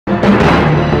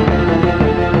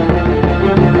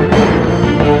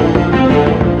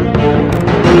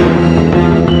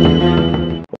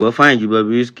What fine you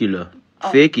Bobrisky lo?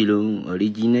 Fake lo,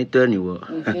 originator ni wo.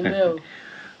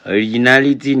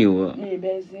 Originality ni wo.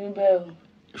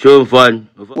 Show fun.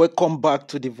 Welcome back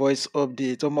to the voice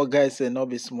update. More guys say not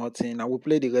be small thing. I will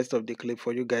play the rest of the clip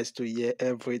for you guys to hear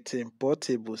everything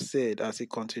Portable said as he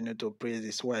continued to praise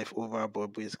his wife over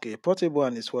Bobrisky. Portable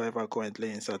and his wife are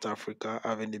currently in South Africa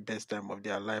having the best time of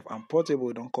their life, and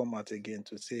Portable don't come out again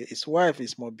to say his wife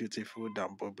is more beautiful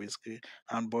than Bobrisky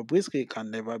and Bobrisky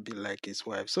can never be like his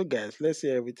wife. So guys, let's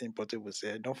hear everything Portable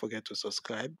said. Don't forget to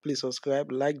subscribe. Please subscribe,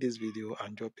 like this video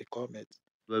and drop a comment.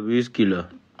 Bobrisky lo.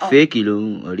 Fake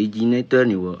lo, originator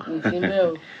ni wo.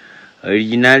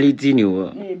 Originality ni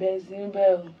wo.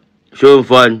 Show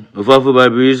fun. For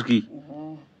Bobrisky.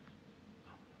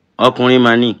 Ọkùnrin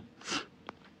mà ni.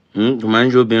 Tó máa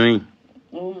ń jó obìnrin.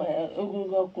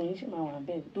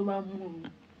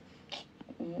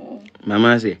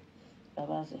 Mama say.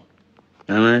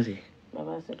 Mama say.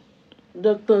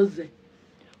 Doctor say.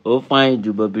 Ó fine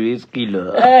ju Bobrisky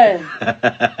lọ.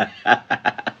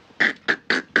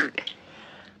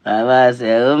 Mama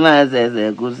say, ó máa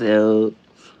ṣẹ̀ṣẹ̀ kú ṣe o.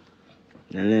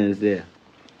 Nálẹ̀ ń ṣe.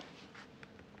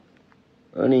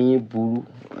 Ó ní yín burú.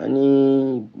 Ó ní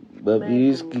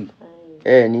Bobrisky.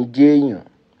 Ní jẹ́yàn.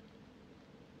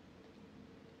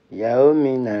 Ìyàwó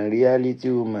mi na reality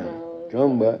woman.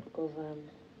 Jọ̀ǹgbà.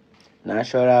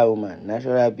 Natural woman,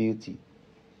 natural beauty.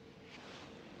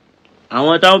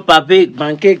 Àwọn tó ń pa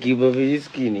pancake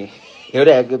Bobrisky ni. Ó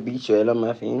dà gẹ́gẹ́ bí ìṣọ̀ ẹ lọ́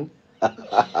máa fi ń.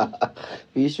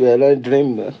 Bí ìṣọ̀ ẹ lọ́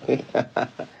dream.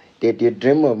 Did you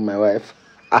dream of my wife?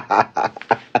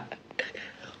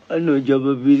 Ó ní ojú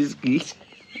Bobrisky.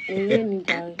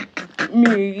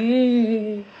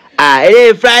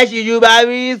 Eré fresh ju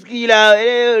Bobrisky lọ.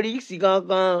 Eré oríṣi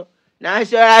kankan.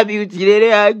 Natural beauty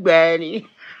lérè ọgbẹ́ ni.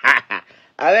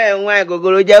 Àbẹ̀ ẹ̀wọ̀n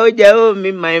ìkòkòrò jẹ́ ó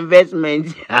mi my investment.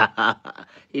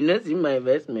 You know see my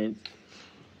investment.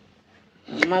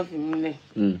 Má fi mí lẹ̀.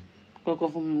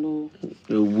 Kọ́kọ́ fún mi lówó.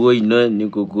 Owó iná ní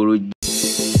kòkòrò.